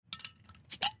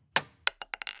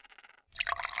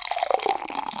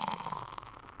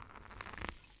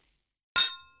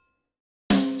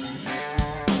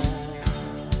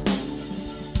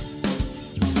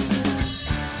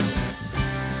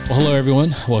Well, hello,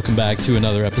 everyone. Welcome back to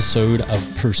another episode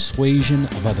of Persuasion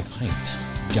by the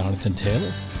Pint. Jonathan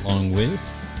Taylor, along with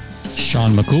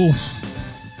Sean McCool.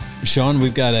 Sean,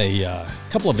 we've got a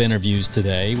couple of interviews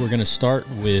today. We're going to start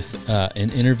with an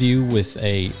interview with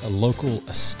a local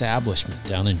establishment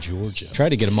down in Georgia. Tried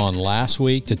to get them on last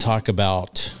week to talk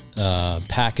about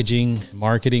packaging,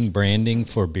 marketing, branding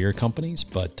for beer companies,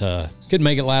 but couldn't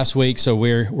make it last week. So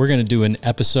we're going to do an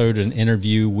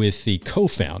interview with the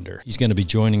co-founder. He's going to be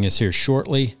joining us here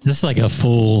shortly. This is like a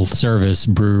full service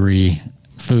brewery,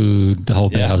 food, the whole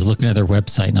bit. I was looking at their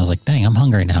website and I was like, dang, I'm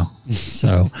hungry now.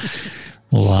 So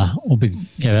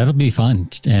that'll be fun.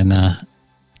 And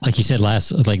like you said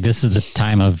this is the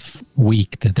time of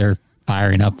week that they're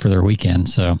firing up for their weekend.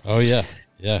 So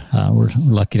we're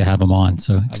lucky to have them on.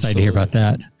 So excited Absolutely. To hear about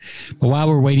that. But while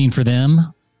we're waiting for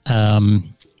them,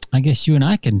 I guess you and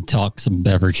I can talk some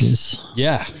beverages.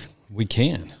 Yeah, we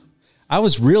can. I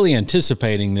was really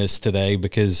anticipating this today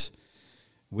because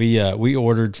we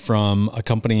ordered from a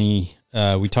company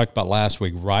we talked about last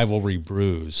week, Rivalry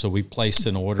Brews. So we placed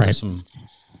an order of some,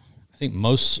 I think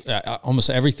almost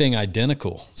everything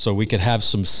identical. So we could have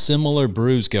some similar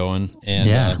brews going.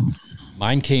 And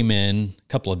mine came in a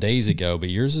couple of days ago, but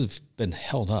yours has been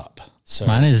held up. So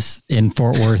mine is in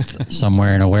Fort Worth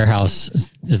somewhere in a warehouse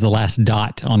is the last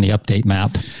dot on the update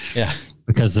map. Yeah.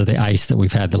 Because of the ice that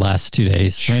we've had the last 2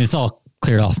 days. I mean, it's all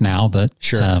cleared off now, but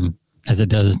sure. As it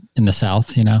does in the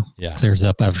South, clears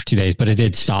up after 2 days, but it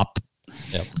did stop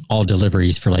all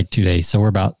deliveries for like 2 days. So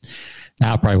now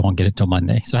I probably won't get it till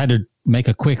Monday. So I had to make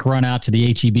a quick run out to the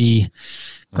H-E-B,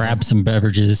 grab some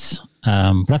beverages.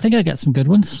 But I think I got some good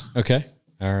ones. Okay.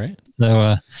 All right.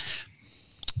 So,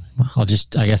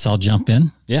 I'll jump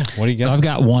in. Yeah. What do you got? I've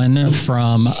got one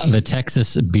from the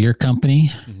Texas Beer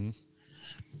Company,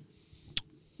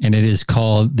 and it is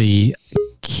called the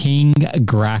King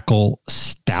Grackle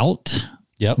Stout.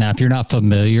 Yep. Now, if you're not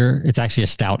familiar, it's actually a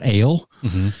stout ale.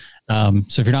 So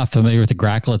if you're not familiar with the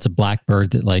grackle, it's a black bird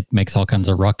that makes all kinds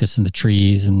of ruckus in the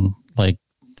trees. And I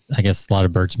guess a lot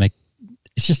of birds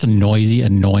it's just a noisy,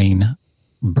 annoying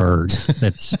bird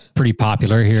that's pretty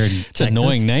popular here in Texas. It's an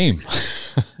annoying name.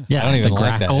 Yeah. I don't even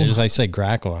like grackle. that. As I say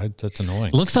grackle, that's annoying.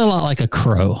 It looks a lot like a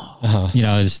crow.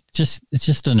 It's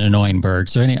just an annoying bird.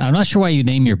 So I'm not sure why you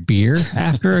name your beer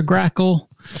after a grackle,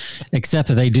 except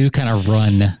that they do kind of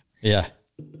run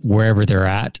wherever they're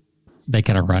at. They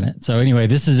kind of run it. So anyway,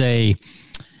 this is a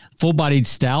full-bodied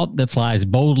stout that flies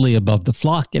boldly above the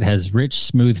flock. It has rich,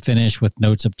 smooth finish with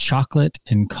notes of chocolate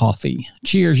and coffee.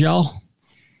 Cheers, y'all.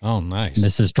 Oh, nice. And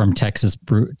this is from Texas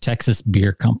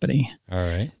Beer Company. All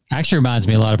right. Actually reminds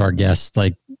me a lot of our guests,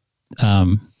 like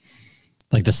the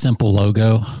simple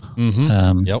logo.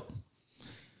 Yep.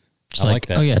 Just I like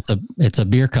that. Oh yeah, it's a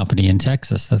beer company in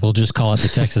Texas. That we'll just call it the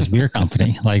Texas Beer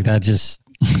Company. Like that just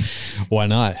why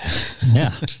not?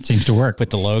 Yeah, it seems to work. With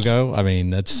the logo, I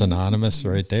mean, that's synonymous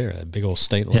right there. That big old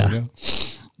state logo.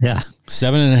 Yeah.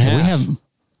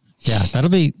 7.5.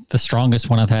 That'll be the strongest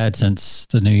one I've had since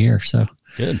the new year. So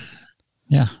good.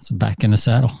 Yeah. So back in the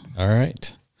saddle. All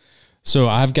right. So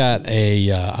I've got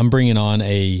I'm bringing on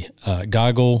a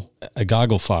goggle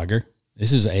fogger.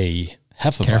 This is a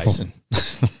Hefeweizen.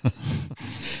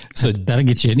 So that'll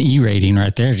get you an E rating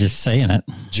right there. Just saying it.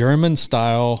 German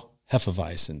style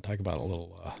Hefeweizen. Talk about a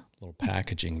little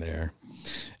packaging there.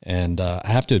 And I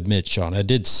have to admit, Sean, I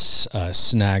did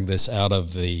snag this out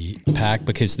of the pack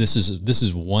because this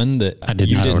is one that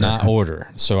you did not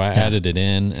order. So I added it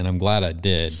in, and I'm glad I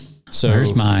did. So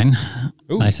there's mine.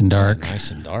 Ooh, nice and dark.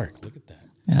 Nice and dark. Look at that.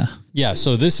 Yeah. Yeah.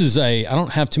 So this is I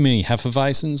don't have too many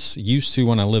Hefeweizens. Used to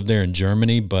when I lived there in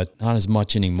Germany, but not as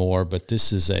much anymore. But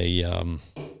this is a 5.5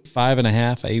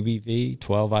 ABV,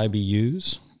 12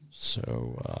 IBUs.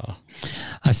 So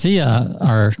I see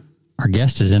our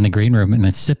guest is in the green room and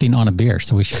is sipping on a beer.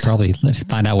 So we should probably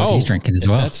find out what he's drinking as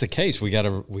well. If that's the case, we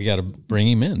gotta bring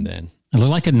him in then. It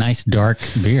looked like a nice dark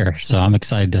beer, so I'm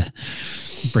excited to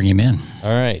bring him in. All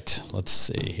right, let's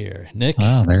see here. Nick.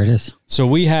 Oh, there it is. So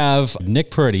we have Nick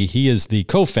Purdy. He is the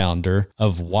co-founder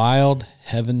of Wild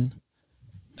Heaven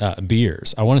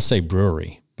Beers. I want to say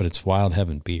brewery, but it's Wild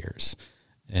Heaven Beers.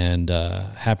 And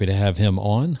happy to have him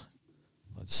on.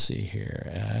 Let's see here.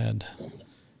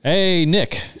 Hey,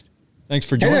 Nick. Thanks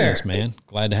for joining us, man.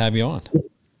 Glad to have you on.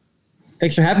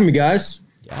 Thanks for having me, guys.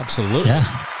 Yeah, absolutely.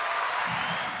 Yeah.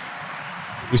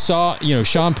 We saw,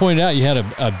 Sean pointed out you had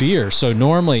a beer. So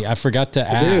normally I forgot to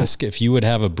ask if you would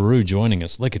have a brew joining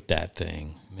us. Look at that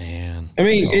thing, man. I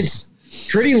mean, awesome. It's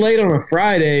pretty late on a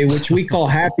Friday, which we call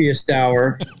happiest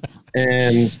hour.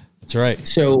 And that's right.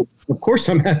 So of course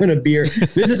I'm having a beer.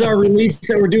 This is our release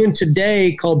that we're doing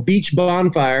today called Beach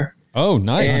Bonfire. Oh,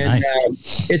 nice. And,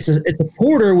 nice. It's a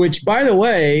porter, which, by the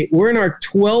way, we're in our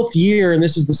 12th year, and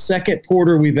this is the second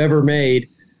porter we've ever made.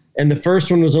 And the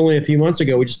first one was only a few months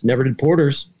ago. We just never did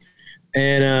porters.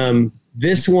 And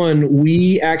this one,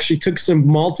 we actually took some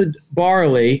malted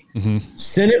barley,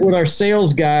 sent it with our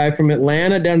sales guy from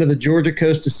Atlanta down to the Georgia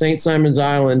coast to St. Simon's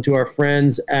Island to our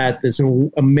friends at this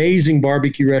amazing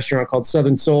barbecue restaurant called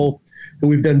Southern Soul, who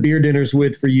we've done beer dinners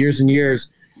with for years and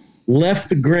years. Left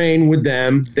the grain with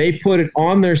them. They put it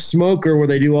on their smoker where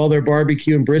they do all their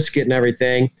barbecue and brisket and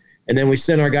everything. And then we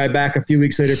sent our guy back a few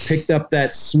weeks later, picked up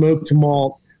that smoked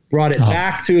malt, brought it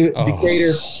back to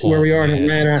Decatur, where we are in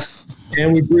Atlanta,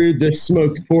 and we brewed the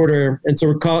smoked porter. And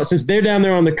so since they're down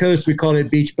there on the coast, we call it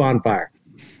Beach Bonfire.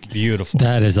 Beautiful.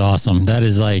 That is awesome. That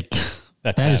is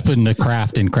that is putting the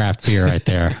craft in craft beer right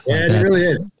there. Yeah, it really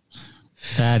is.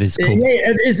 That is cool. Hey,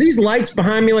 is these lights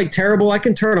behind me terrible? I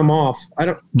can turn them off. I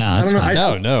don't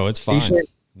know. No, it's fine. Sure?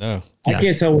 No. I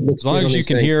can't tell what looks as long as you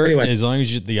can hear it, anyway. as long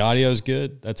as the audio is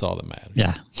good, that's all that matters.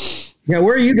 Yeah. Yeah,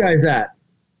 where are you guys at?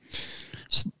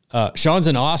 Sean's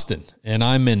in Austin, and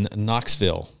I'm in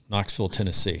Knoxville,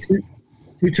 Tennessee.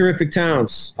 Two terrific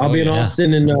towns. I'll be in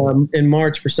Austin in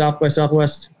March for South by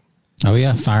Southwest. Oh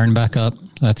yeah, firing back up.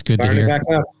 That's good to hear. Back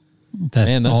up.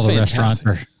 That's all the restaurants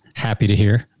are happy to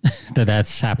hear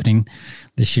that's happening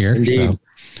this year. Indeed. So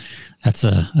that's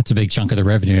a big chunk of the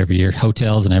revenue every year,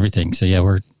 hotels and everything. So yeah,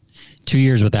 we're 2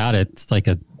 years without it. It's like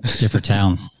a different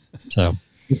town. So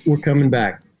we're coming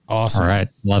back. Awesome. All right,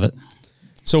 love it.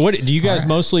 So what do you guys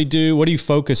mostly do? What do you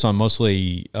focus on?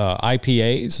 Mostly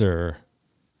IPAs or?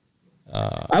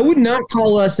 I would not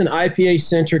call us an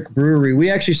IPA-centric brewery.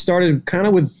 We actually started kind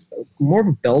of with more of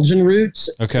a Belgian roots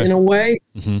in a way.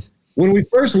 Mm-hmm. When we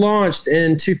first launched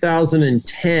in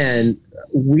 2010,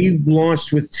 we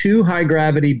launched with 2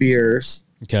 high-gravity beers.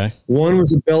 Okay. One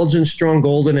was a Belgian strong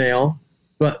golden ale,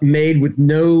 but made with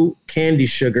no candy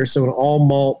sugar, so an all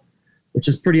malt, which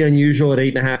is pretty unusual at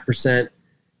 8.5%.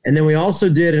 And then we also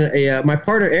did my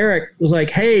partner Eric was like,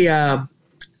 hey,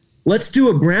 let's do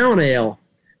a brown ale.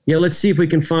 Yeah, let's see if we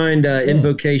can find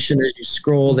Invocation as you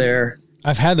scroll there.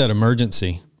 I've had that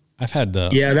Emergency. I've had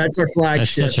that's our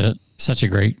flagship. That's such a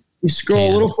great. You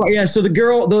scroll a little far. Yeah, so the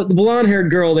girl, the blonde-haired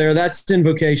girl there, that's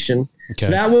Invocation. Okay.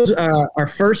 So that was our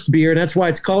first beer, and that's why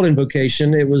it's called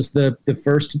Invocation. It was the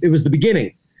first. It was the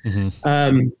beginning.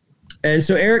 Mm-hmm. And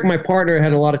so Eric, my partner,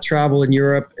 had a lot of travel in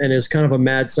Europe and is kind of a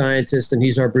mad scientist, and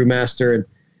he's our brewmaster. And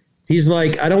he's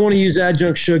like, I don't want to use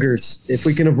adjunct sugars if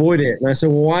we can avoid it. And I said,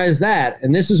 well, why is that?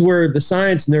 And this is where the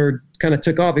science nerd kind of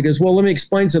took off. He goes, well, let me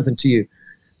explain something to you.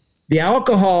 The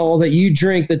alcohol that you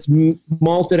drink that's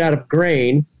malted out of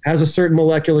grain has a certain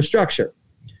molecular structure.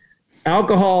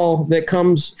 Alcohol that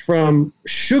comes from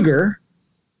sugar,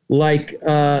 like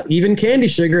even candy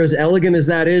sugar, as elegant as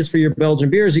that is for your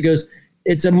Belgian beers, he goes,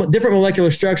 it's a different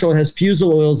molecular structure. It has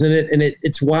fusel oils in it, and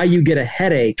it's why you get a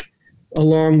headache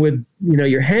along with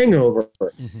your hangover.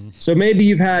 Mm-hmm. So maybe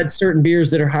you've had certain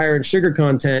beers that are higher in sugar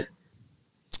content,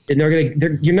 and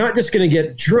you're not just gonna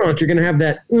get drunk. You're gonna have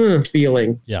that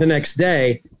feeling the next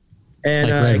day.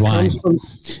 And like red wine. Comes from,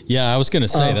 I was gonna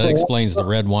say that explains the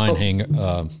red wine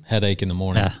headache in the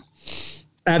morning. Yeah.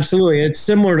 Absolutely, it's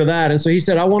similar to that. And so he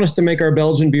said, I want us to make our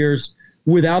Belgian beers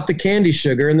without the candy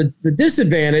sugar. And the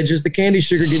disadvantage is the candy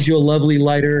sugar gives you a lovely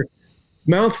lighter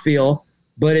mouthfeel,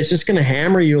 but it's just going to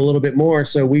hammer you a little bit more.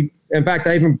 So in fact,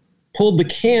 I even pulled the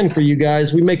can for you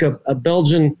guys. We make a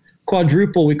Belgian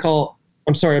quadruple.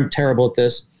 I'm sorry, I'm terrible at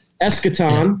this.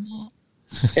 Eschaton.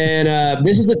 And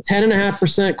this is a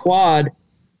 10.5% quad.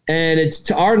 And it's,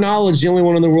 to our knowledge, the only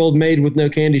one in the world made with no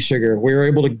candy sugar. We were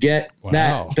able to get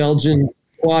that Belgian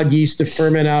quad yeast to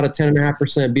ferment out a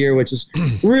 10.5% beer, which is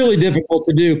really difficult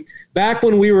to do. Back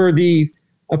when we were the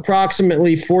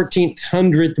approximately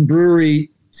 1,400th brewery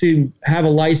to have a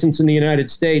license in the United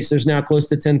States, there's now close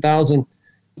to 10,000.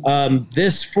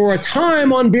 This, for a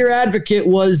time on Beer Advocate,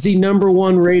 was the number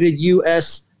 1 rated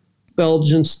U.S.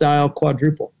 Belgian style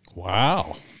quadruple.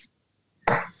 Wow.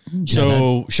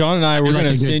 So Sean and I, we're going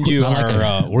to send you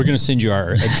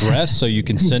our address so you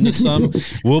can send us some.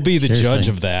 We'll be the judge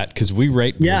of that because we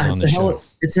rate beers on the show.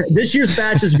 This year's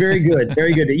batch is very good,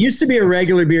 very good. It used to be a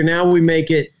regular beer. Now we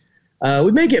make it.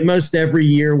 We make it most every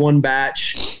year, one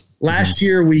batch. Last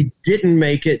year we didn't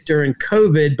make it during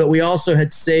COVID, but we also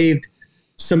had saved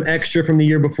some extra from the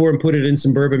year before and put it in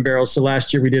some bourbon barrels. So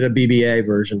last year we did a BBA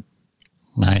version.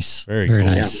 Nice, very cool.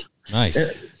 Nice,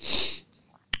 nice.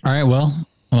 All right, well.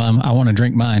 I want to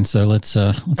drink mine, so let's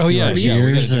cheers.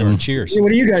 Cheers. What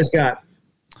do you guys got?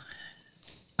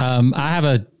 I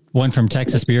have one from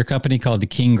Texas Beer Company called the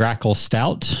King Grackle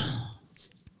Stout.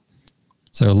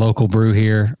 So a local brew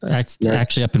here. That's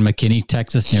actually up in McKinney,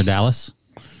 Texas, near Dallas.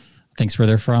 I think's where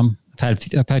they're from.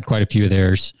 I've had quite a few of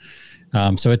theirs.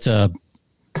 So it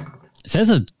says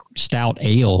a stout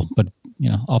ale, but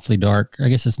awfully dark. I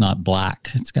guess it's not black.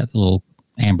 It's got a little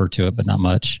amber to it, but not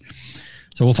much.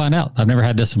 So we'll find out. I've never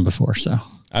had this one before. So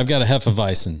I've got a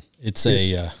Hefeweizen. It's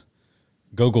a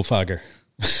Gogelfager.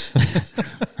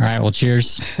 All right. Well,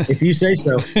 cheers. If you say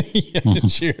so.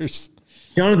 Cheers.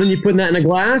 Jonathan, you putting that in a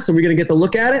glass? Are we going to get to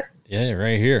look at it? Yeah,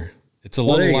 right here. It's a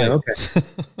little light. Okay.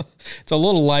 It's a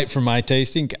little light for my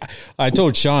tasting. I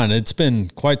told Sean it's been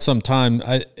quite some time.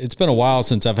 It's been a while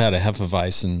since I've had a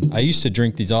Hefeweizen. I used to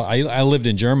drink these. I lived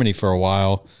in Germany for a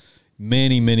while,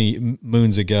 many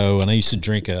moons ago, and I used to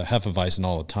drink a Hefeweizen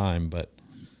all the time. But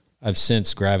I've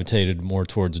since gravitated more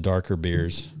towards darker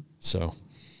beers. So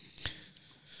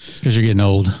it's because you're getting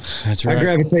old. That's right.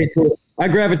 I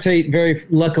gravitate very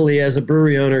luckily as a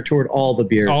brewery owner toward all the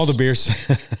beers. All the beers.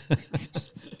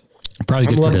 Probably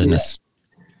good for business.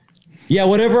 Yeah,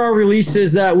 whatever our release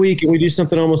is that week, and we do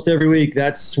something almost every week,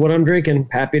 that's what I'm drinking.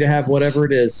 Happy to have whatever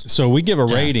it is. So we give a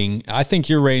rating. I think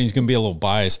your rating is going to be a little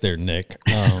biased there, Nick.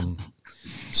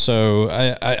 So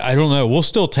I don't know. We'll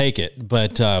still take it,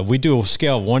 but we do a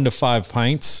scale of 1 to 5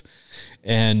 pints.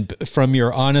 And from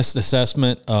your honest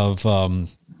assessment of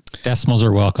decimals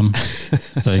are welcome.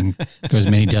 So you can go as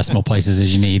many decimal places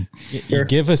as you need. Sure.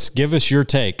 Give us your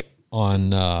take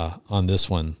on this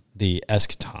one, the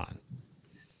Eschaton.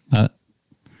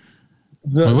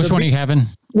 Which one are you having?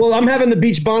 Well, I'm having the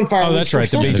Beach Bonfire. Oh, that's right.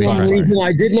 The Beach Bonfire. For some reason,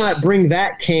 I did not bring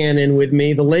that can in with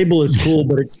me. The label is cool,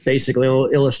 but it's basically an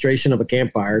illustration of a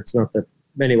campfire. It's not the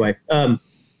anyway.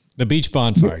 The Beach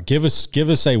Bonfire. Give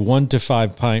us a 1 to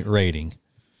 5 pint rating.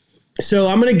 So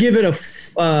I'm going to give it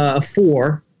a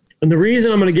 4, and the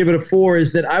reason I'm going to give it a 4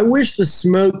 is that I wish the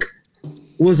smoke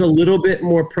was a little bit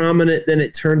more prominent than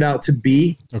it turned out to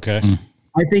be. Okay.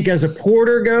 I think as a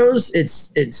porter goes,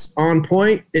 it's on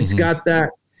point. It's got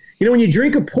that, when you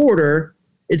drink a porter,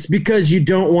 it's because you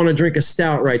don't want to drink a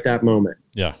stout right that moment.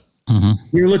 Yeah.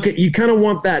 You kind of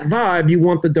want that vibe. You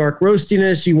want the dark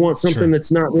roastiness. You want something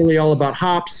that's not really all about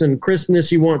hops and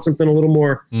crispness. You want something a little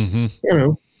more,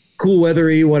 cool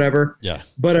weathery, whatever. Yeah.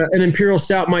 But an imperial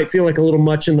stout might feel like a little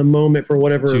much in the moment for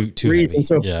whatever reason. Heavy.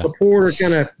 So a porter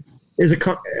kind of is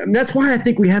that's why I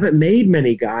think we haven't made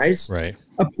many, guys. Right.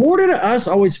 A porter to us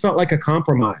always felt like a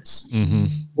compromise.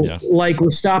 Yeah. Like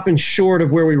we're stopping short of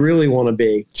where we really want to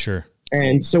be. Sure.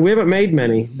 And so we haven't made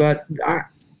many, but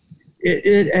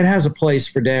it has a place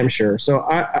for damn sure. So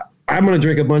I'm going to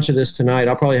drink a bunch of this tonight.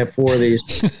 I'll probably have 4 of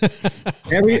these.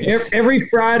 Every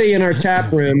Friday in our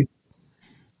tap room,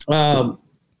 we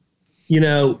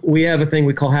have a thing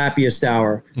we call happiest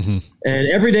hour, and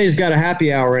every day's got a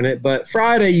happy hour in it. But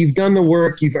Friday, you've done the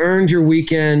work, you've earned your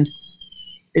weekend.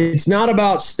 It's not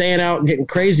about staying out and getting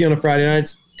crazy on a Friday night.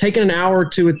 It's taking an hour or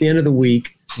 2 at the end of the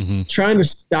week, trying to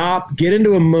stop, get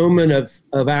into a moment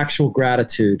of actual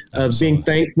gratitude, of being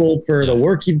thankful for the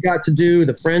work you've got to do,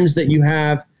 the friends that you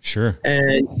have. Sure.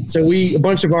 And so a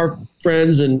bunch of our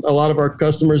friends and a lot of our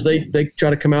customers, they try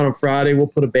to come out on Friday. We'll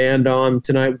put a band on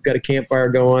tonight. We've got a campfire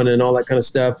going and all that kind of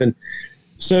stuff. And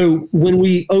so when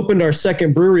we opened our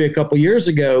second brewery a couple years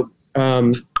ago,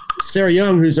 Sarah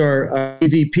Young, who's our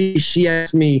EVP, she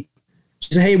asked me,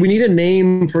 she said, hey, we need a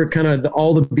name for kind of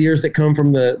all the beers that come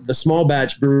from the small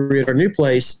batch brewery at our new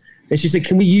place. And she said,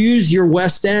 can we use your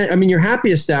your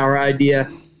happiest hour idea?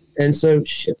 And so,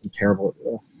 shit, I'm terrible at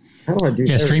that. How do I do that?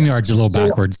 Yeah, StreamYard's a little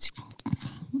backwards.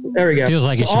 There we go. Feels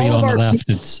like it should be on the left.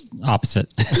 It's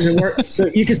opposite. So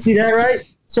you can see that, right?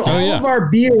 So all of our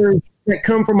beers that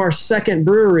come from our second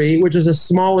brewery, which is a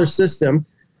smaller system,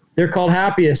 they're called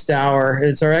Happiest Hour, and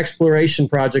it's our exploration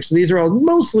project. So these are all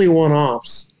mostly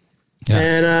one-offs. Yeah.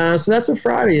 And so that's what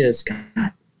Friday is. God.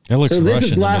 That looks so this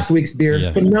Russian is last week's beer.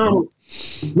 Yeah. Phenomenal.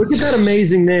 Look at that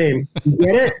amazing name. You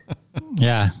get it?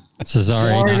 Yeah.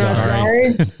 Sorry.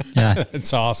 Yeah.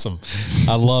 It's awesome.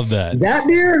 I love that. That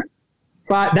beer,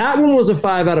 that one was a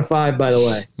 5 out of 5, by the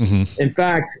way. In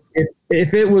fact,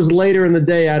 if it was later in the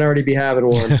day, I'd already be having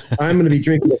one. I'm going to be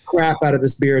drinking the crap out of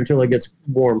this beer until it gets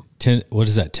warm. What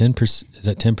is that? 10%? Is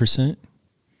that 10%?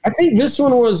 I think this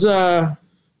one was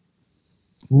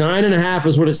 9.5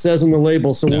 is what it says on the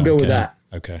label. So we'll go with that.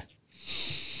 Okay.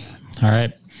 All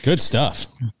right. Good stuff.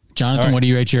 Jonathan, what do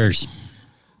you rate yours?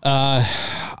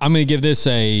 I'm going to give this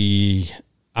a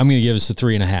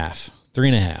 3.5.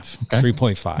 3.5. Okay.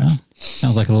 3.5. Yeah.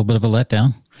 Sounds like a little bit of a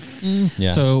letdown.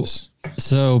 Yeah.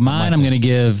 So mine, I'm going to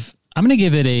give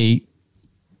it a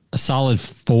solid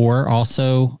 4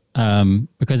 also,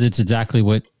 because it's exactly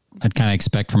what I'd kind of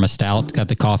expect from a stout. It's got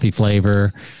the coffee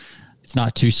flavor. It's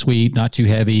not too sweet, not too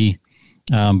heavy.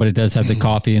 but it does have the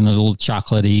coffee and the little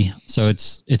chocolatey. So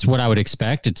it's what I would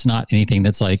expect. It's not anything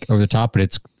that's like over the top, but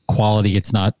it's quality.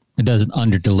 It doesn't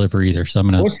under deliver either. So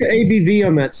what's the ABV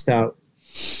on that stout?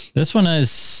 This one is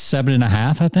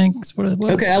 7.5, I think is what it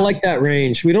was. Okay. I like that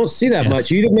range. We don't see that much.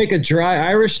 You either make a dry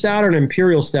Irish stout or an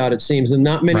imperial stout, it seems, and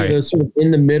not many of those sort of in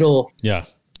the middle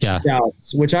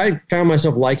stouts, which I found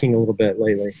myself liking a little bit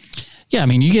lately. Yeah. I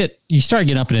mean, you start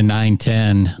getting up into 9,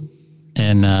 10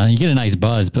 and you get a nice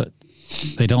buzz, but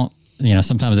they don't,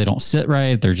 sometimes they don't sit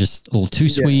right. They're just a little too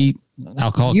sweet.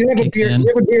 Alcohol you have kicks in. You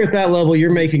have a beer at that level, you're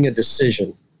making a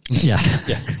decision. Yeah.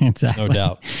 Yeah. Exactly. No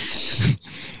doubt.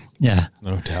 Yeah.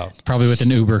 No doubt. Probably with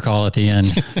an Uber call at the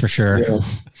end for sure. Yeah.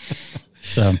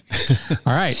 So,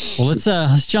 all right. Well,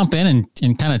 let's jump in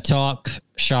and kind of talk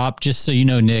shop. Just so you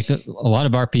know, Nick, a lot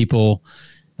of our people,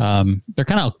 they're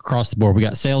kind of across the board. We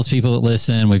got salespeople that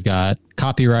listen. We've got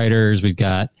copywriters. We've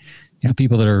got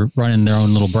people that are running their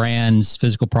own little brands,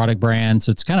 physical product brands.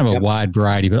 So it's kind of a wide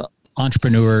variety, but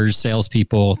entrepreneurs,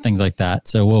 salespeople, things like that.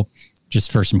 So we'll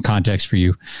just for some context for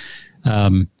you.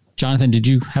 Jonathan, did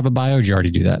you have a bio or did you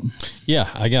already do that? Yeah,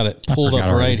 I got it pulled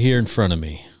up right here in front of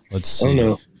me. Let's see.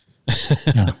 Oh,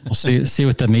 no. We'll see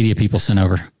what the media people sent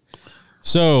over.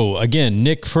 So again,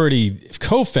 Nick Purdy,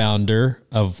 co-founder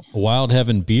of Wild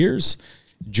Heaven Beers,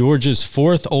 Georgia's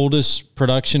 4th oldest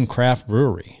production craft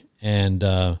brewery, and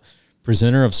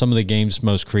presenter of some of the game's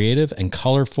most creative and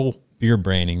colorful beer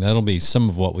branding. That'll be some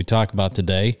of what we talk about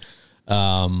today.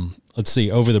 Let's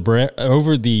see, over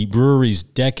the brewery's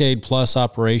decade-plus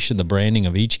operation, the branding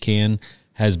of each can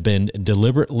has been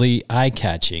deliberately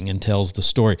eye-catching and tells the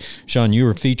story. Sean, you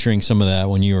were featuring some of that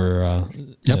when you were,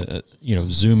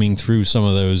 zooming through some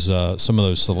of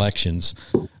those selections.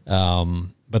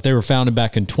 But they were founded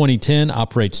back in 2010.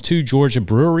 Operates 2 Georgia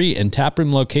brewery and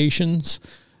taproom locations.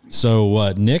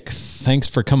 So, Nick, thanks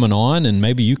for coming on, and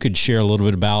maybe you could share a little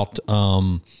bit about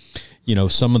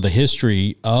some of the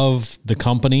history of the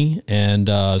company and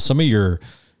some of your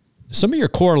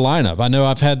core lineup. I know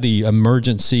I've had the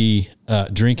emergency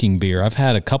drinking beer. I've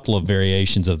had a couple of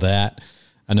variations of that.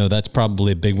 I know that's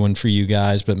probably a big one for you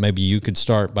guys, but maybe you could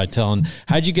start by telling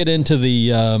how'd you get into the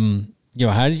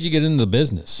how did you get into the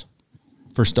business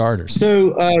for starters?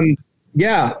 So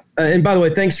and by the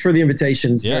way, thanks for the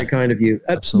invitation. It's very kind of you.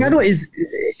 By the way,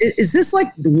 is this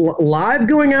like live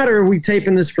going out, or are we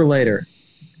taping this for later?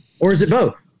 Or is it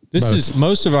both? This is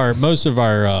most of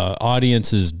our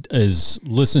audience is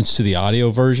listens to the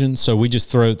audio version. So we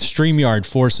just StreamYard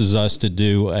forces us to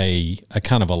do a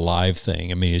kind of a live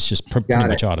thing. I mean, it's just pretty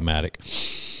much automatic.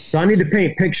 So I need to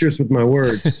paint pictures with my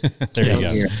words. There you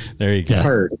go. There you go.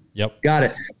 Heard. Yep. Got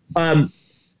it.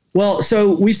 Well,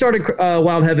 so we started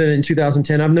Wild Heaven in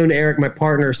 2010. I've known Eric, my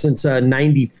partner, since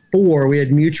 94. We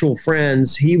had mutual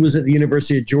friends. He was at the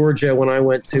University of Georgia when I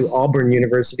went to Auburn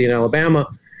University in Alabama.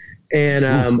 And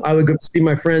I would go see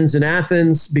my friends in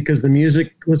Athens because the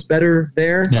music was better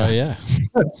there. Oh, yeah.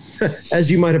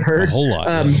 As you might have heard. A whole lot.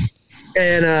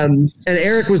 And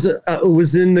Eric was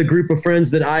in the group of friends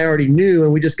that I already knew,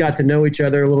 and we just got to know each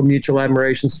other, a little mutual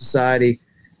admiration society.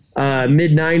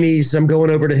 Mid-90s, I'm going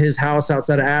over to his house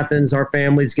outside of Athens. Our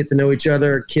families get to know each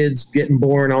other, kids getting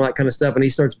born, all that kind of stuff. And he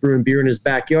starts brewing beer in his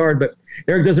backyard. But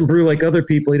Eric doesn't brew like other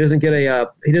people. He doesn't get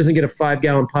a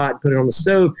 5-gallon pot and put it on the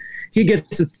stove. He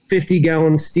gets a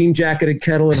 50-gallon steam-jacketed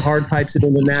kettle and hard pipes it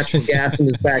into natural gas in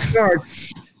his backyard.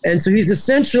 And so he's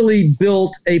essentially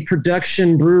built a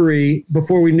production brewery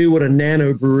before we knew what a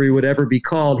nano brewery would ever be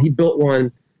called. He built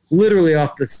one literally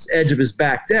off the edge of his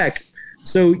back deck.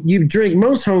 So you drink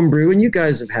most homebrew, and you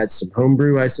guys have had some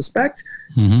homebrew, I suspect.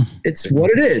 Mm-hmm. It's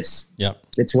what it is. Yep.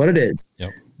 It's what it is.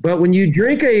 Yep. But when you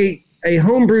drink a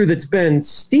homebrew that's been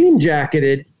steam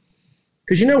jacketed,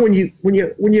 because when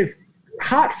you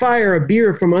hot fire a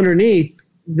beer from underneath,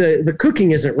 the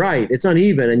cooking isn't right. It's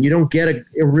uneven, and you don't get a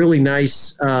really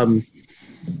nice wort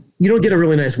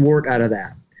out of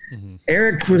that. Mm-hmm.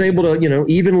 Eric was able to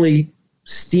evenly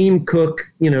steam cook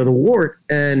the wort,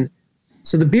 and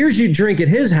so the beers you drink at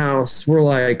his house were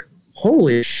like,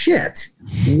 holy shit,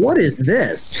 what is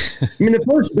this? I mean, the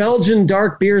first Belgian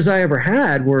dark beers I ever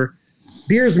had were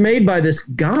beers made by this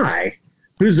guy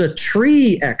who's a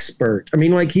tree expert. I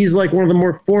mean, he's like one of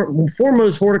the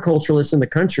foremost horticulturalists in the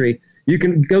country. You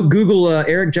can go Google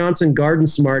Eric Johnson Garden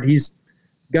Smart. He's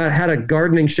had a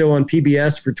gardening show on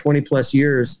PBS for 20 plus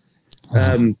years.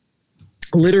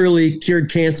 Literally cured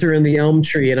cancer in the elm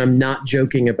tree, and I'm not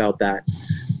joking about that.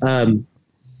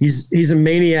 He's a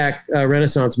maniac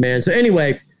Renaissance man. So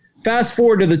anyway, fast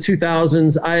forward to the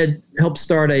 2000s, I had helped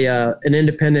start an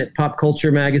independent pop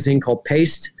culture magazine called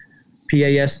Paste,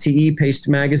 Paste, Paste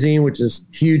Magazine, which is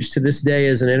huge to this day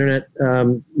as an internet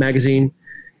magazine.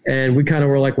 and we kind of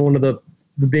were like one of the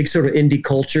big sort of indie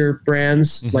culture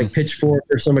brands, like Pitchfork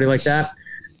or somebody like that.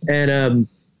 And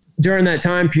during that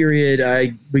time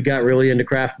period, we got really into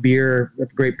craft beer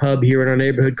at a great pub here in our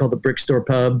neighborhood called the Brick Store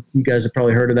Pub. You guys have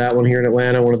probably heard of that one here in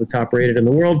Atlanta, one of the top rated in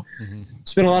the world.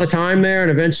 Spent a lot of time there,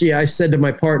 and eventually I said to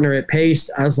my partner at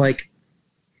Paste, I was like,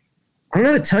 I don't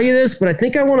know how to tell you this, but I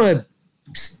think I want to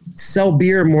sell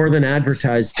beer more than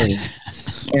advertising.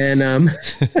 And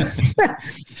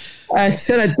I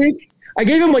said, I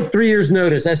gave him like 3 years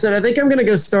notice. I said, I think I'm going to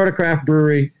go start a craft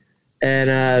brewery.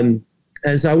 And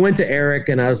so I went to Eric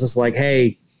and I was just like,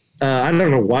 hey, I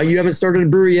don't know why you haven't started a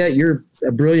brewery yet. You're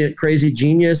a brilliant, crazy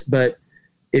genius, but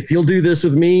if you'll do this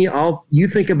with me, you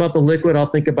think about the liquid, I'll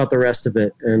think about the rest of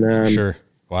it. And sure.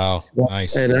 Wow.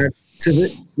 Nice. And so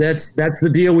that's the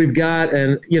deal we've got.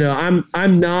 And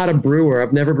I'm not a brewer.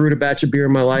 I've never brewed a batch of beer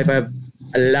in my life. I have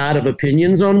a lot of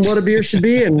opinions on what a beer should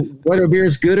be and whether a beer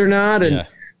is good or not.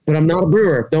 But I'm not a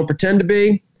brewer. Don't pretend to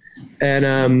be.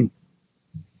 And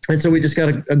so we just got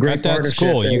a great partnership. That's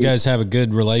cool. You guys have a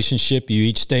good relationship. You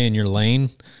each stay in your lane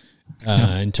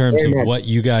in terms of what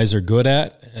you guys are good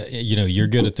at. You're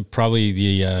good at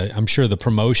I'm sure the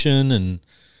promotion and,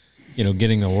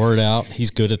 getting the word out. He's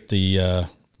good at the,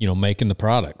 making the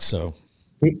product. So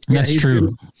that's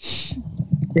true.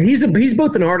 He's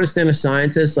both an artist and a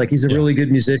scientist. Like he's a really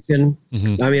good musician.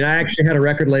 I mean, I actually had a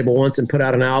record label once and put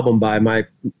out an album by my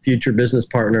future business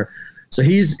partner. So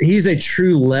he's a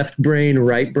true left brain,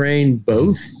 right brain,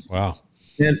 both. Wow.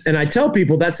 And I tell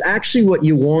people that's actually what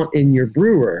you want in your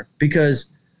brewer, because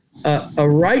a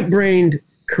right-brained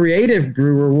creative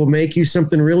brewer will make you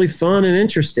something really fun and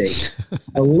interesting.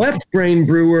 A left-brain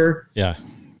brewer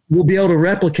will be able to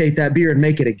replicate that beer and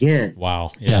make it again.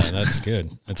 Wow. Yeah. That's good.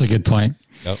 That's a good point.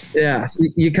 Yep. Yeah. So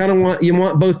you kind of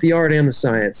want both the art and the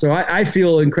science. So I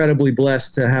feel incredibly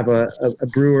blessed to have a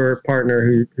brewer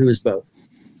partner who is both.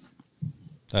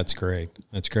 That's great.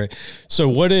 That's great. So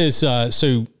what is,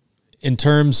 in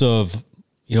terms of,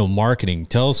 marketing,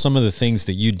 tell us some of the things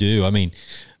that you do. I mean,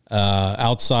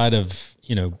 outside of,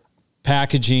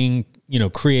 packaging,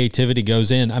 creativity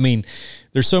goes in. I mean,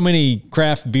 there's so many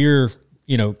craft breweries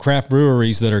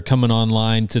that are coming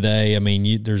online today. I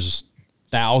mean, there's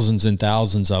thousands and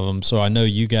thousands of them. So I know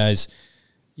you guys,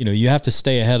 you have to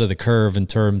stay ahead of the curve in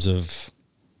terms of,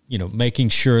 making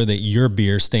sure that your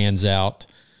beer stands out,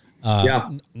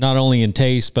 not only in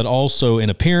taste, but also in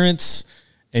appearance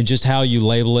and just how you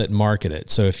label it and market it.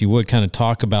 So if you would kind of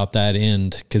talk about that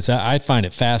end, because I find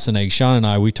it fascinating. Sean and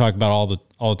I, we talk about all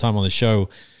the time on the show,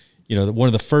 one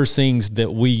of the first things that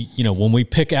we, when we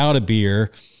pick out a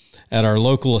beer at our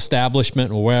local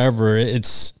establishment or wherever,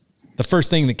 it's the first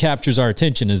thing that captures our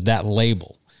attention is that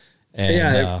label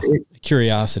and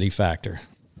curiosity factor.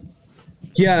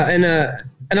 Yeah.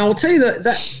 And I will tell you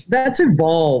that's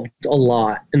evolved a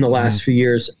lot in the last few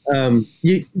years.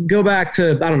 You go back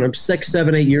to, I don't know, 6,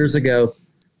 7, 8 years ago.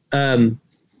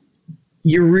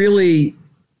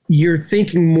 You're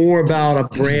thinking more about a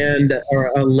brand or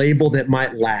a label that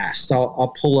might last.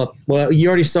 I'll pull up. Well, you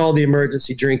already saw the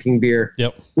emergency drinking beer,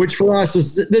 which for us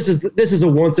this is a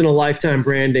once in a lifetime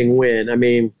branding win. I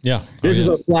mean, this is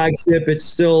a flagship. It's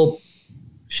still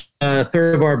a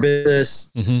third of our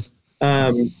business.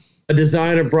 A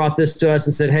designer brought this to us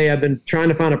and said, hey, I've been trying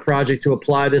to find a project to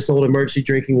apply this old emergency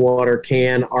drinking water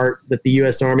can art that the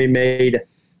U.S. Army made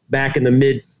back in the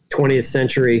mid 20th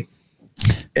century.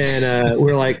 And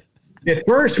we're like, at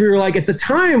first we were like, at the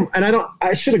time, and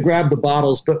I should have grabbed the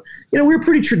bottles, but we were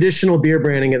pretty traditional beer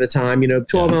branding at the time,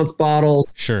 12 ounce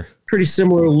bottles, pretty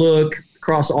similar look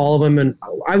across all of them. And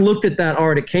I looked at that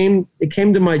art. It came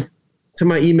to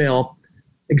my email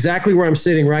exactly where I'm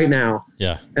sitting right now.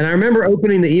 Yeah. And I remember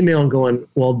opening the email and going,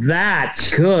 well,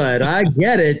 that's good. I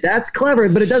get it. That's clever,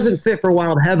 but it doesn't fit for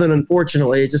Wild Heaven,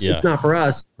 unfortunately. It's not for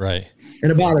us. Right.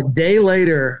 And about a day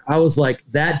later, I was like,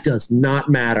 that does not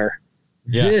matter.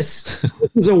 Yeah. This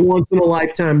is a once in a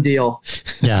lifetime deal.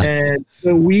 Yeah. And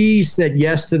so we said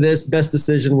yes to this, best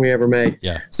decision we ever made.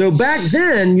 Yeah. So back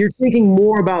then you're thinking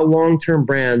more about long-term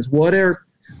brands. What are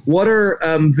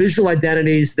visual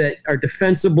identities that are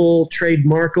defensible,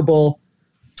 trademarkable,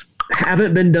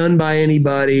 haven't been done by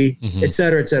anybody, et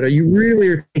cetera, et cetera. You really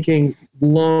are thinking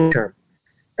long-term.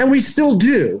 And we still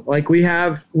do. Like we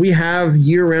have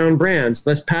year-round brands.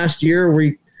 This past year,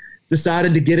 we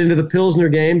decided to get into the Pilsner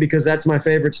game because that's my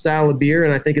favorite style of beer,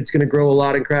 and I think it's going to grow a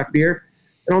lot in craft beer.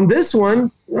 And on this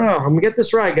one, I'm going to get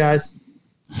this right, guys.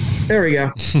 There we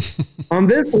go. On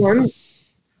this one,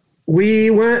 we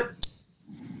weren't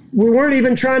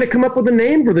even trying to come up with a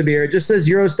name for the beer. It just says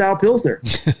Euro Style Pilsner.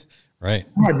 Right.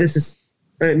 God, this is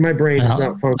my brain is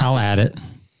not functioning. I'll add it.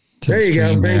 There you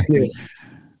go. Thank you.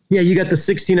 Yeah, you got the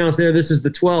 16 ounce there. This is the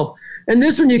 12. And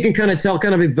this one you can kind of tell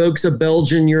kind of evokes a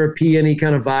Belgian, European-y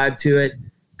kind of vibe to it.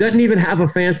 Doesn't even have a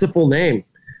fanciful name.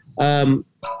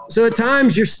 So at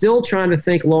times you're still trying to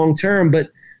think long-term, but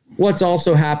what's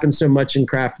also happened so much in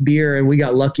craft beer, and we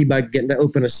got lucky by getting to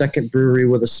open a second brewery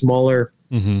with a smaller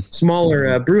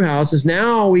brew house, is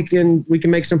now we can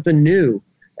make something new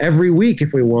every week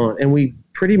if we want, and we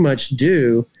pretty much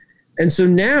do. And so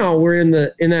now we're in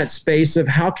that space of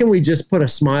how can we just put a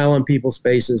smile on people's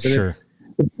faces. And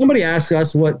if somebody asks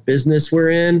us what business we're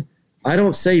in, I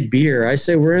don't say beer. I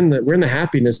say we're in the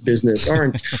happiness business. Our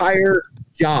entire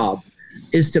job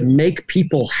is to make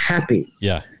people happy.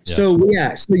 Yeah. So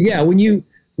when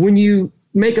you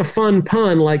make a fun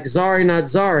pun like Zari not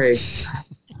Zari.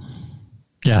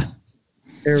 Yeah.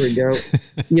 There we go.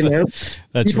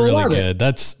 That's really good.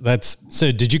 That's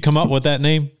so did you come up with that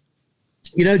name?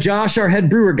 Josh, our head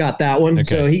brewer, got that one.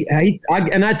 Okay. So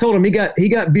I told him he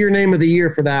got beer name of the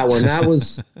year for that one. That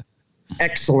was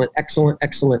excellent.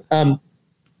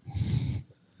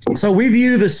 So we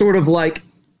view the sort of like,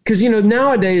 because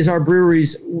nowadays our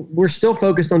breweries, we're still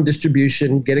focused on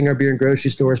distribution, getting our beer in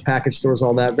grocery stores, package stores,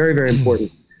 all that, very, very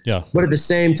important. Yeah. But at the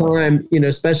same time,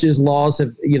 especially as laws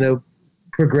have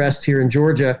progressed here in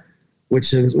Georgia,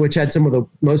 which had some of the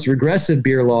most regressive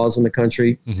beer laws in the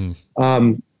country.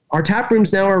 Our tap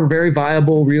rooms now are very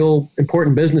viable, real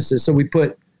important businesses. So we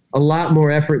put a lot more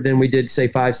effort than we did, say,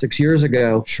 5-6 years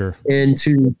ago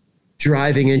into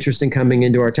driving interest in coming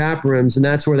into our tap rooms. And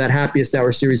that's where that Happiest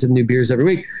Hour series of new beers every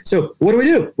week. So what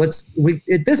do?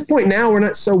 At this point now, we're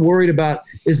not so worried about,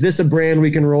 is this a brand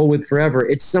we can roll with forever?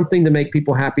 It's something to make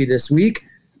people happy this week.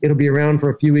 It'll be around for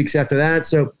a few weeks after that.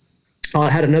 So I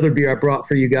had another beer I brought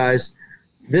for you guys.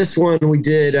 This one we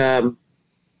did, oh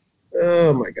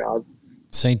my God.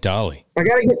 St. Dolly. I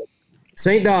got to get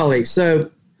St. Dolly. So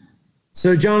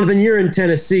Jonathan, you're in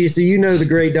Tennessee, so you know the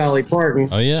great Dolly Parton.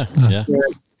 Oh yeah.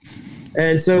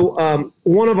 And so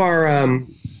one of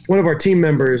our team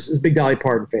members is a big Dolly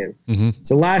Parton fan. Mm-hmm.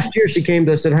 So last year she came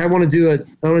to us and said, I want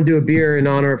to do a beer in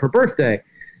honor of her birthday.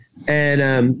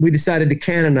 And we decided to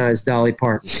canonize Dolly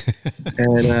Parton.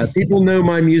 And people know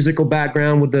my musical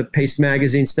background with the Paste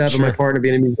magazine stuff and my partner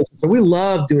being a musician. So we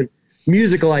love doing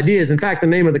musical ideas. In fact, the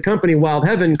name of the company, Wild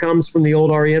Heaven, comes from the old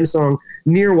REM song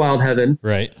Near Wild Heaven,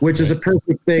 which is a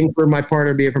perfect thing for my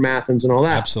partner being from Athens and all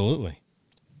that. Absolutely.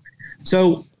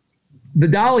 So the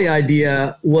Dolly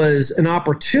idea was an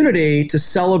opportunity to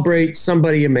celebrate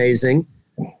somebody amazing,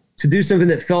 to do something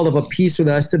that felt of a piece with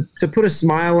us, to put a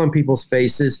smile on people's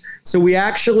faces. So we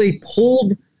actually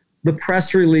pulled the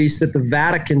press release that the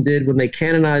Vatican did when they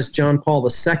canonized John Paul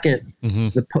II,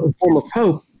 the former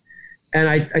Pope. And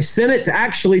I sent it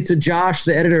to Josh,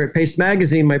 the editor at Paste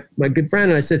Magazine, my good friend.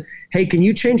 And I said, hey, can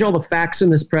you change all the facts in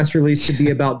this press release to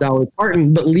be about Dolly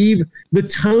Parton, but leave the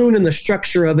tone and the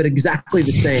structure of it exactly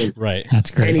the same? Right. That's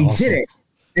great. And he did it.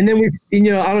 And then I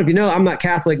don't know if you know, I'm not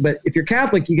Catholic, but if you're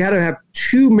Catholic, you got to have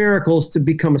 2 miracles to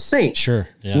become a saint. Sure.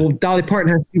 Yeah. Well, Dolly Parton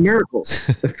has 2 miracles.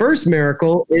 The first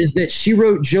miracle is that she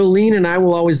wrote Jolene and I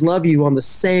Will Always Love You on the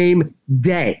same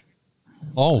day.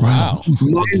 Oh, wow.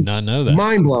 I did not know that.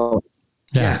 Mind blowing.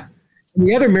 Yeah. And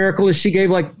the other miracle is she gave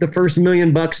like the first $1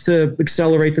 million to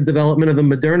accelerate the development of the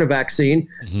Moderna vaccine.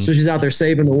 Mm-hmm. So she's out there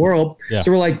saving the world. Yeah.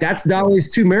 So we're like, that's Dolly's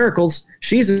 2 miracles.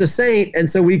 She's a saint. And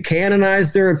so we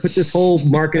canonized her and put this whole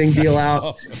marketing deal out.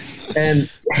 Awesome. And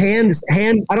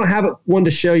I don't have one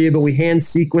to show you, but we hand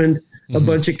sequined a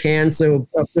bunch of cans. So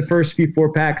the first few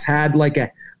 4-packs had like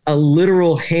a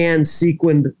literal hand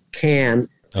sequined can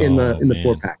in the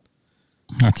 4-pack.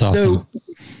 That's awesome.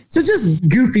 So just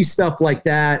goofy stuff like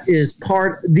that is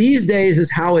these days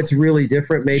is how it's really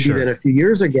different maybe than a few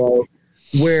years ago,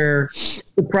 where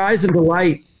surprise and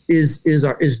delight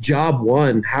is job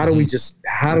one. How do we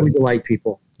delight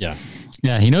people? Yeah.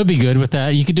 Yeah. It'd be good with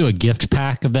that. You could do a gift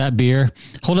pack of that beer.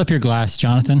 Hold up your glass,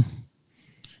 Jonathan,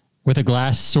 with a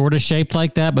glass sort of shaped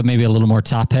like that, but maybe a little more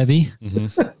top heavy.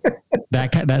 Mm-hmm.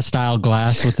 that style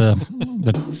glass with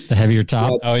the heavier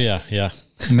top. Oh yeah. Yeah.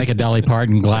 Make a Dolly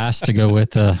Parton glass to go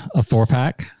with a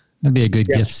 4-pack. That'd be a good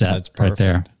gift set. That's perfect. Right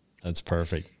there. That's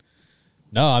perfect.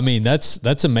 No, I mean,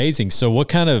 that's amazing. So what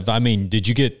kind of, did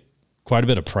you get quite a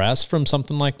bit of press from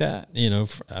something like that?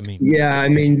 Yeah,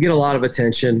 get a lot of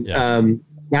attention. Yeah.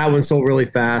 That one sold really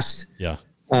fast. Yeah.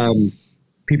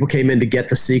 People came in to get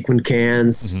the sequined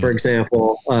cans, for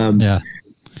example.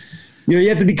 You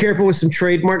have to be careful with some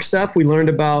trademark stuff. We learned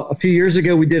about a few years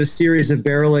ago, we did a series of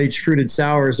barrel-aged fruited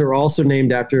sours that were also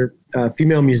named after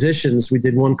female musicians. We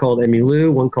did one called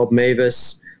Emmylou, one called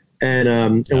Mavis,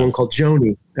 and one called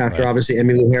Joni, after obviously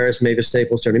Emmylou Harris, Mavis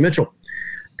Staples, Joni Mitchell.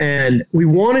 And we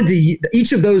wanted to,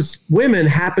 each of those women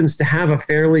happens to have a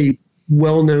fairly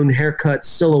well-known haircut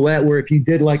silhouette where if you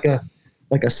did like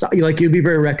you'd be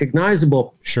very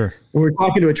recognizable. Sure. When we're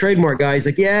talking to a trademark guy, he's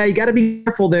like, yeah, you got to be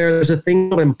careful there. There's a thing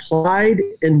called implied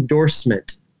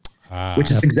endorsement,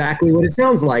 which is exactly what it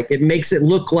sounds like. It makes it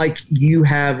look like you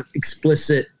have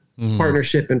explicit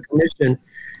partnership and permission.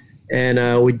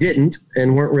 And we didn't,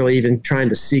 and weren't really even trying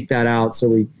to seek that out.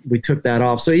 So we took that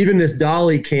off. So even this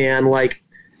Dolly can, like,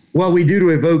 what we do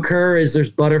to evoke her is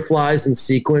there's butterflies and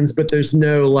sequins, but there's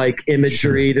no like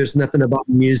imagery. Sure. There's nothing about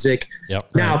music.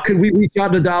 Yep. Now, could we reach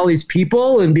out to Dolly's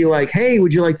people and be like, hey,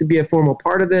 would you like to be a formal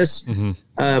part of this?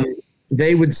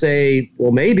 They would say,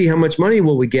 well, maybe. How much money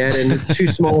will we get? And it's too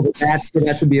small of a patch for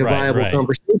that to be a viable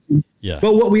conversation. Yeah.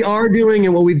 But what we are doing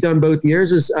and what we've done both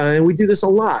years is, and we do this a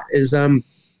lot, is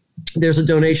there's a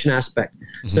donation aspect.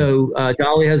 So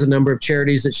Dolly has a number of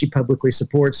charities that she publicly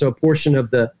supports. So a portion of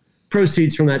the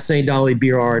proceeds from that St. Dolly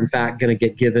beer are in fact going to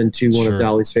get given to one of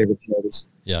Dolly's favorite charities.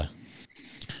 Yeah.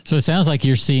 So it sounds like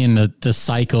you're seeing the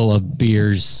cycle of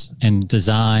beers and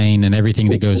design and everything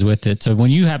that goes with it. So when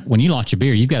you launch a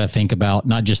beer, you've got to think about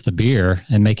not just the beer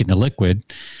and making the liquid.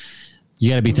 You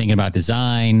got to be thinking about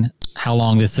design, how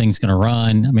long this thing's going to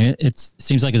run. I mean, it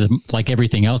seems like it's like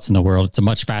everything else in the world. It's a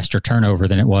much faster turnover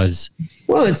than it was.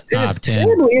 Well, it's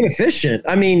terribly inefficient.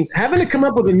 I mean, having to come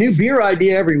up with a new beer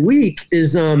idea every week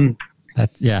is,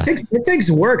 it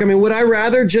takes work. I mean, would I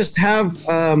rather just have,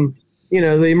 the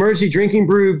Emergency Drinking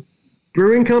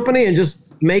Brewing Company and just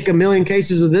make 1 million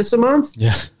cases of this a month?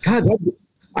 Yeah. God,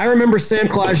 I remember Sam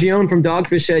Clagione from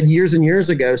Dogfish Head years and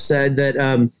years ago said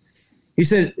that, he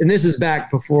said, and this is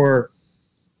back before,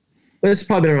 this has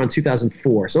probably been around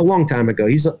 2004, so a long time ago.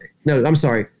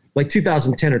 Like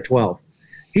 2010 or 12.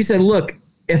 He said, look,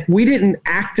 if we didn't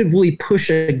actively push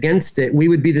against it, we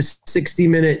would be the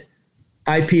 60-minute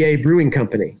IPA brewing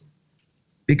company.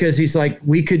 Because he's like,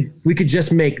 we could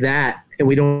just make that, and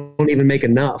we don't even make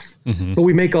enough. But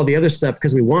we make all the other stuff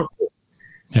because we want to.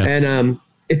 Yeah. And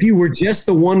if you were just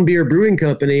the one beer brewing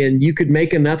company and you could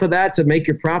make enough of that to make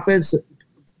your profits,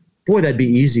 boy, that'd be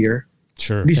easier.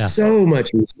 Sure. It'd be so much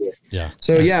easier. Yeah.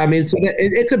 So,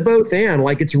 it's a both and.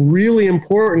 Like, it's really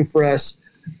important for us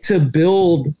to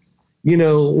build,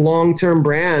 long-term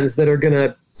brands that are going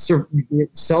to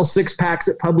sell 6-packs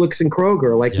at Publix and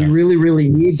Kroger. Like, we really, really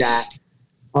need that.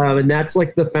 And that's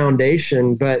like the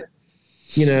foundation. But,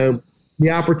 the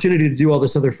opportunity to do all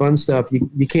this other fun stuff,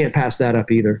 you can't pass that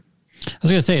up either. I was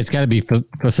going to say, it's got to be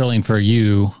fulfilling for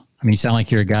you. I mean, you sound like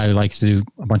you're a guy who likes to do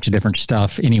a bunch of different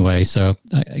stuff anyway. So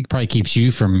it probably keeps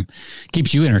you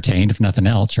entertained, if nothing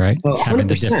else, right?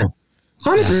 100%.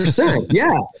 100%.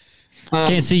 Yeah.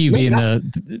 Can't see you being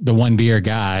the one beer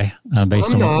guy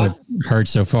based on what we've heard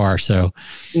so far. So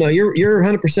no, you're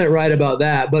 100% right about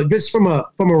that. But just from a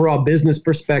raw business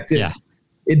perspective,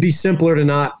 it'd be simpler to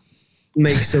not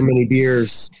make so many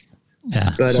beers. Yeah.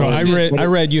 But, so I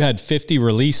read you had 50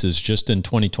 releases just in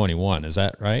 2021. Is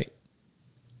that right?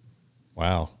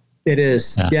 Wow. It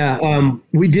is. Yeah.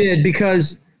 We did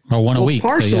because one a week.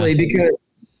 Partially because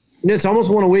it's almost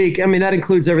one a week. I mean, that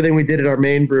includes everything we did at our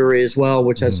main brewery as well,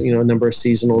 which has, a number of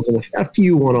seasonals and a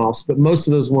few one-offs, but most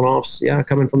of those one-offs,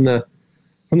 coming from the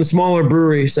smaller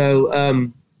brewery. So,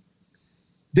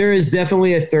 there is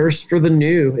definitely a thirst for the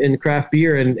new in craft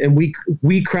beer, and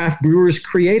we craft brewers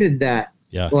created that.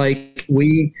 Yeah. Like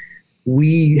we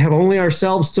have only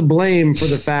ourselves to blame for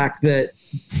the fact that,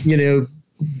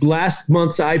 last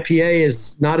month's IPA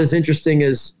is not as interesting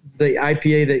as the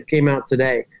IPA that came out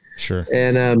today. Sure.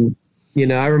 And,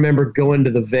 I remember going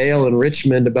to the Vale in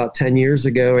Richmond about 10 years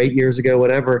ago, 8 years ago,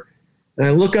 whatever. And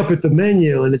I look up at the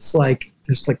menu and it's like,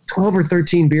 there's like 12 or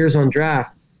 13 beers on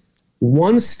draft,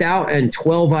 1 stout and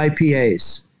 12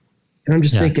 IPAs. And I'm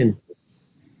just thinking,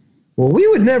 well, we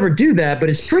would never do that, but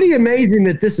it's pretty amazing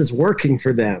that this is working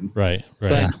for them. Right.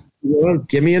 But,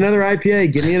 give me another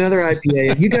IPA. Give me another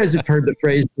IPA. You guys have heard the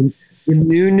phrase, the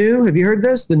new. Have you heard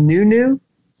this? The new?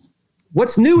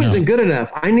 What's new isn't good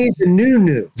enough. I need the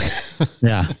new.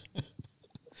 Yeah.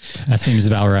 That seems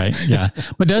about right. Yeah.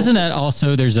 But doesn't that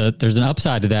also, there's an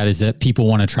upside to that is that people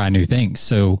want to try new things.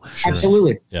 So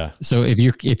Absolutely. Yeah. So if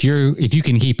you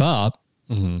can keep up,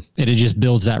 it just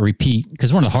builds that repeat,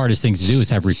 because one of the hardest things to do is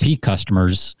have repeat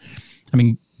customers. I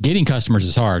mean, getting customers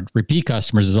is hard. Repeat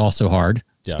customers is also hard.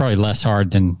 It's probably less hard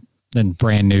than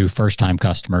brand new first time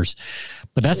customers,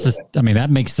 but that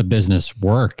makes the business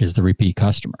work, is the repeat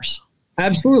customers.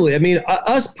 Absolutely. I mean,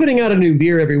 us putting out a new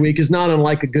beer every week is not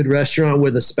unlike a good restaurant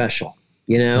with a special,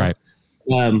 Right.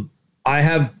 I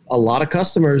have a lot of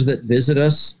customers that visit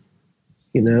us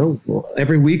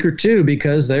every week or two,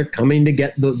 because they're coming to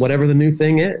get whatever the new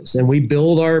thing is. And we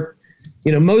build our,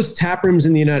 most tap rooms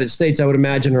in the United States, I would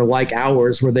imagine, are like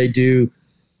ours, where they do,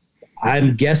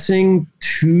 I'm guessing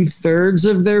 2/3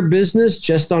 of their business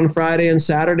just on Friday and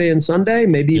Saturday and Sunday,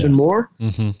 maybe even more.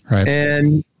 Mm-hmm. Right.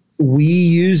 And we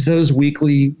use those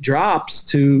weekly drops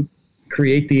to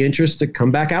create the interest to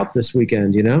come back out this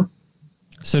weekend,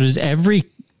 So does every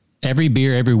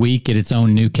beer every week get its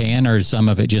own new can, or is some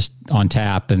of it just on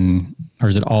tap, or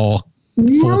is it all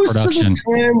full production?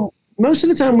 Most of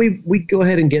the time we go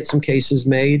ahead and get some cases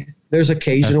made. There's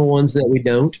occasional ones that we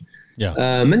don't. Yeah.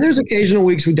 And there's occasional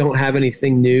weeks we don't have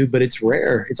anything new, but it's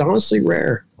rare. It's honestly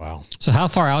rare. Wow. So how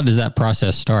far out does that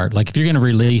process start? Like if you're going to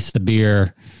release the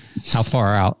beer, how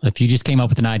far out? If you just came up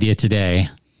with an idea today.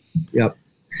 Yep.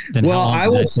 Then well, I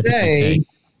would say,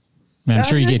 I'm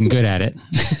sure you're getting good at it.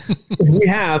 We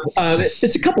have.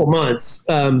 It's a couple months.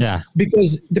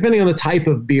 Because depending on the type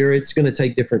of beer, it's going to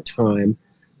take different time.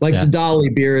 Like the Dolly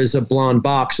beer is a blonde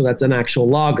box, so that's an actual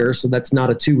lager. So that's not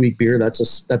a 2-week beer.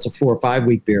 That's a 4 or 5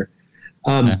 week beer.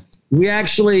 We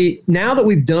actually, now that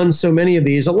we've done so many of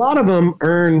these, a lot of them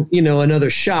earn, another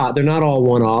shot. They're not all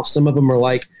one-off. Some of them are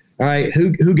like, all right,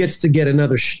 who gets to get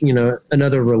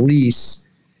another release?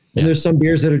 And there's some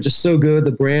beers that are just so good.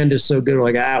 The brand is so good. We're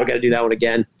like, we got to do that one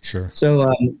again. Sure. So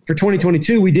for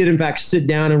 2022, we did in fact sit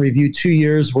down and review 2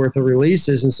 years worth of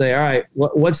releases and say, all right,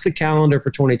 what's the calendar for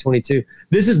 2022?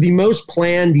 This is the most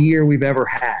planned year we've ever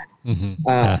had.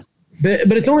 Mm-hmm.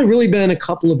 But it's only really been a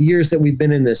couple of years that we've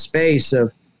been in this space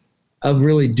of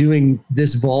really doing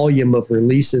this volume of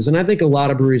releases. And I think a lot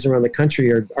of breweries around the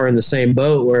country are in the same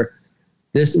boat, where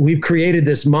we've created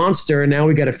this monster and now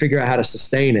we got to figure out how to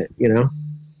sustain it,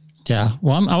 Yeah.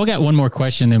 Well, I got one more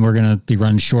question, then we're going to be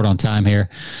running short on time here.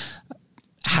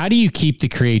 How do you keep the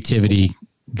creativity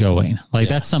going?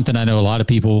 That's something I know a lot of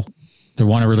people that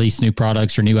want to release new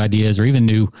products or new ideas or even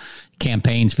new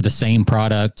campaigns for the same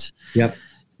product. Yep.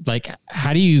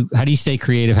 How do you stay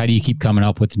creative? How do you keep coming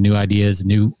up with new ideas,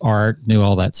 new art, new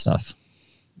all that stuff?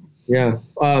 Yeah.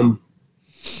 On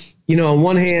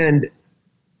one hand,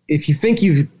 if you think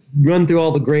you've run through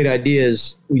all the great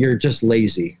ideas, you're just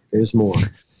lazy. There's more.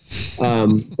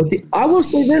 But I will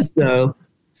say this though,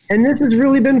 and this has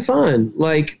really been fun.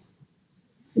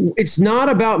 It's not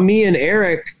about me and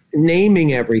Eric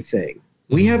naming everything.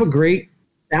 We have a great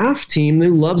staff team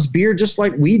who loves beer just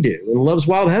like we do and loves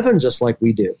Wild Heaven just like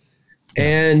we do.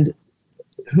 And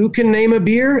who can name a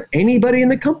beer? Anybody in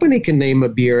the company can name a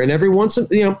beer. And every once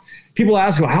in, people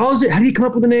ask, well, how do you come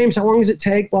up with the names? How long does it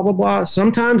take? Blah, blah, blah.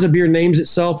 Sometimes a beer names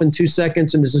itself in 2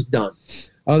 seconds and is just done.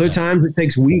 Other times it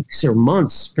takes weeks or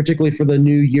months, particularly for the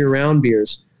new year-round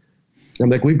beers. I'm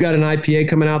like, we've got an IPA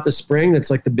coming out this spring that's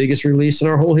like the biggest release in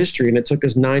our whole history, and it took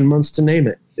us 9 months to name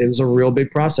it. It was a real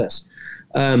big process.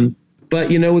 But,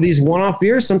 with these one-off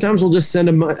beers, sometimes we'll just send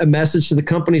a message to the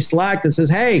company Slack that says,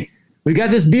 hey, we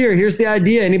got this beer. Here's the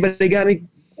idea. Anybody got any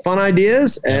fun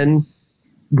ideas? And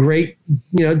great,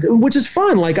 which is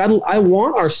fun. I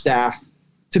want our staff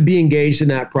to be engaged in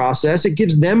that process. It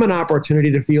gives them an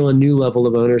opportunity to feel a new level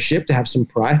of ownership, to have some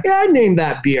pride. Yeah, I named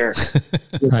that beer.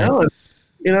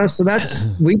 So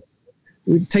that's, we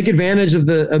take advantage of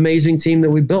the amazing team that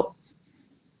we built.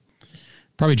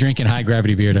 Probably drinking high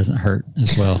gravity beer doesn't hurt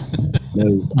as well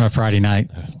on a Friday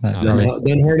night.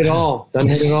 Doesn't hurt at all.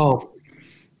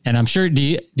 And I'm sure, do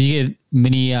you get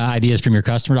many ideas from your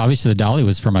customers? Obviously the Dolly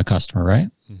was from a customer, right?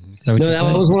 Mm-hmm.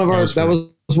 That was one of our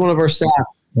staff.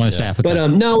 One of staff. Okay.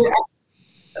 But no,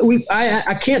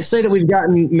 I can't say that we've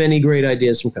gotten many great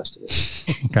ideas from customers.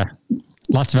 Okay.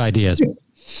 Lots of ideas.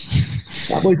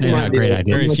 Probably some ideas. Great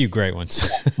ideas. Very few great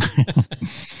ones.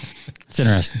 It's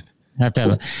interesting. I have to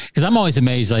have because I'm always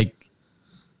amazed,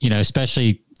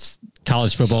 especially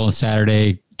college football on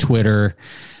Saturday, Twitter,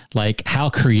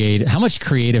 how much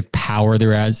creative power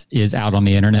there is out on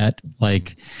the internet.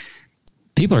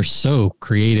 People are so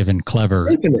creative and clever.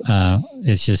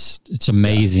 It's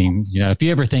amazing. If you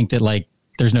ever think that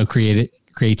there's no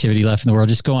creativity left in the world,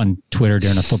 just go on Twitter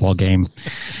during a football game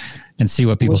and see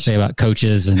what people say about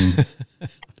coaches and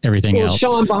everything else.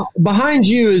 Sean, behind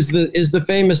you is the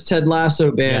famous Ted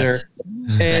Lasso banner. Yes.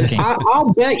 And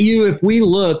I'll bet you if we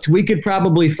looked, we could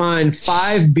probably find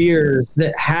 5 beers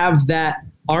that have that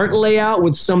art layout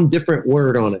with some different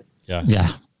word on it.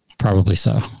 Yeah, probably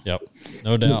so. Yep.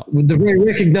 No doubt. With the very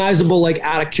recognizable,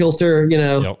 out of kilter,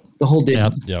 the whole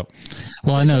deal. Yep.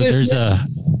 Well, I know there's a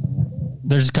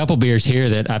couple beers here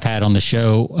that I've had on the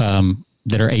show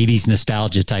that are 80s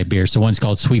nostalgia type beers. So one's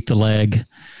called Sweep the Leg.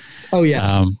 Oh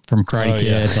yeah. From Karate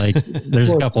Kid.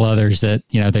 There's a couple others that,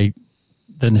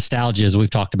 the nostalgia, as we've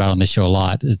talked about on this show a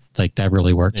lot, it's like that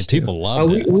really works. And people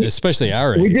love it, especially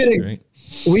our age. Right?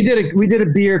 We did a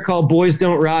beer called Boys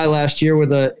Don't Rye last year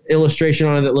with an illustration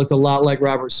on it that looked a lot like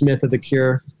Robert Smith of The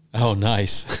Cure. Oh,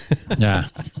 nice. Yeah.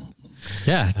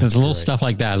 Yeah. There's a little stuff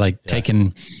like that, like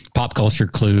taking pop culture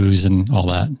clues and all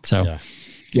that. So,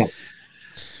 yeah.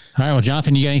 All right. Well,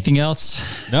 Jonathan, you got anything else?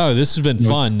 No, this has been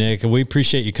fun, Nick. And we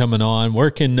appreciate you coming on.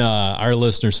 Where can our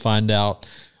listeners find out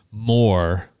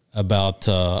more about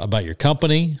your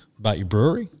company, about your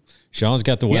brewery? Sean's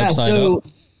got the website up.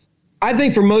 I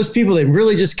think for most people, they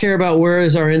really just care about where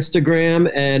is our Instagram.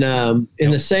 And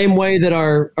in the same way that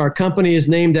our company is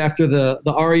named after the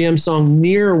REM song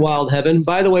Near Wild Heaven,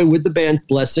 by the way, with the band's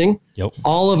blessing,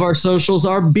 all of our socials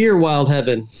are Beer Wild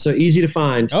Heaven. So easy to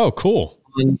find. Oh, cool.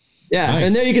 And, nice.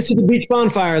 And there you can see the Beach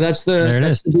Bonfire. That's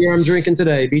the beer I'm drinking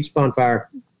today, Beach Bonfire.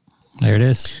 There it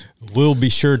is. We'll be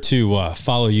sure to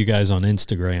follow you guys on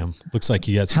Instagram. Looks like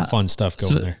you got some fun stuff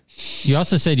going there. You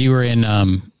also said you were in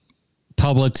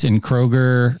Publix and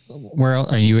Kroger. Where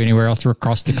else, are you anywhere else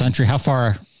across the country? How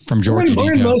far from Georgia do you go?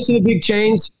 We're in most of the big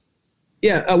chains.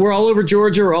 Yeah, we're all over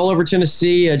Georgia. We're all over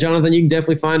Tennessee. Jonathan, you can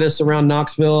definitely find us around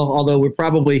Knoxville, although we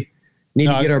probably need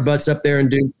to get our butts up there and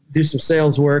do some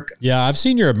sales work. Yeah, I've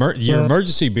seen your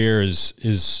emergency beer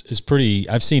is pretty.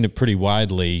 I've seen it pretty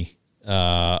widely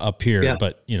up here,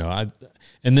 but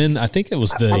and then I think it was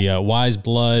the Wise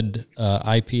Blood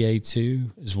IPA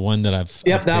too is one that I've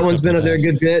that one's been up there a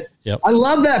good bit. Yep. I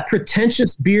love that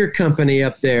Pretentious Beer Company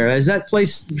up there. Is that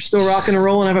place still rocking and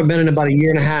rolling? I haven't been in about a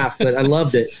year and a half, but I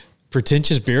loved it.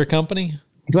 Pretentious Beer Company?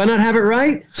 Do I not have it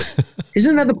right?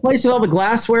 Isn't that the place with all the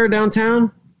glassware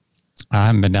downtown? I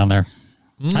haven't been down there.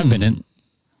 I haven't been in.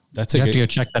 That's you have to go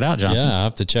check that out, John. Yeah, I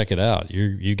have to check it out.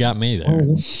 You got me there.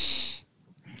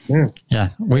 Yeah,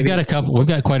 we've got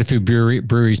quite a few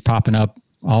breweries popping up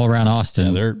all around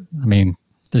Austin. Yeah,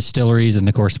 distilleries and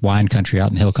of course wine country out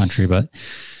in Hill Country. But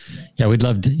yeah, we'd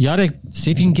love to. You ought to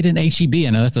see if you can get an HEB. I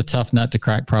know that's a tough nut to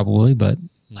crack, probably, but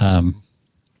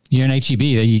you're an HEB.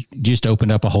 They just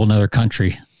opened up a whole nother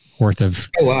country worth of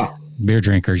beer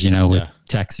drinkers. With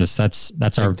Texas. That's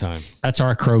our time. That's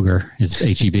our Kroger is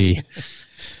HEB.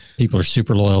 People are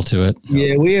super loyal to it.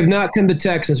 Yeah, we have not come to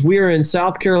Texas. We are in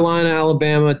South Carolina,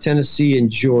 Alabama, Tennessee,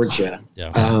 and Georgia.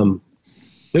 Yeah.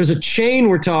 There's a chain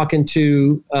we're talking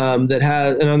to that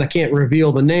has, and I can't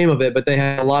reveal the name of it, but they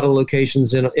have a lot of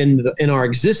locations in our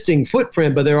existing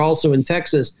footprint, but they're also in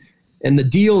Texas. And the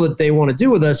deal that they want to do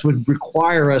with us would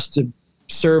require us to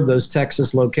serve those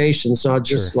Texas locations. So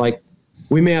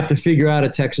we may have to figure out a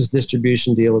Texas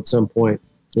distribution deal at some point,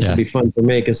 which would be fun for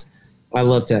me because I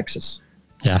love Texas.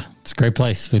 Yeah, it's a great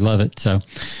place. We love it. So,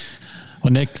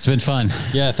 well, Nick, it's been fun.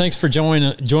 Yeah, thanks for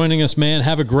joining us, man.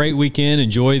 Have a great weekend.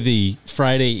 Enjoy the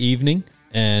Friday evening.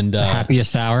 And the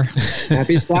happiest hour.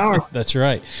 Happiest hour. That's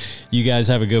right. You guys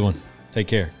have a good one. Take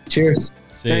care. Cheers.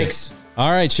 Thanks.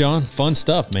 All right, Sean. Fun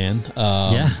stuff, man.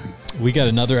 We got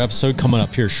another episode coming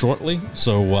up here shortly.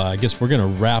 So I guess we're going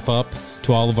to wrap up.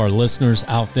 To all of our listeners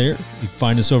out there, you can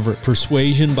find us over at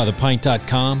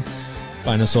persuasionbythepint.com.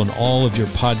 Find us on all of your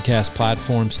podcast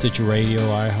platforms, Stitcher Radio,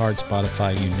 iHeart,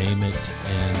 Spotify, you name it.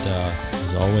 And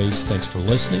as always, thanks for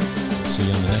listening. See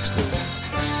you on the next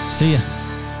one. See ya.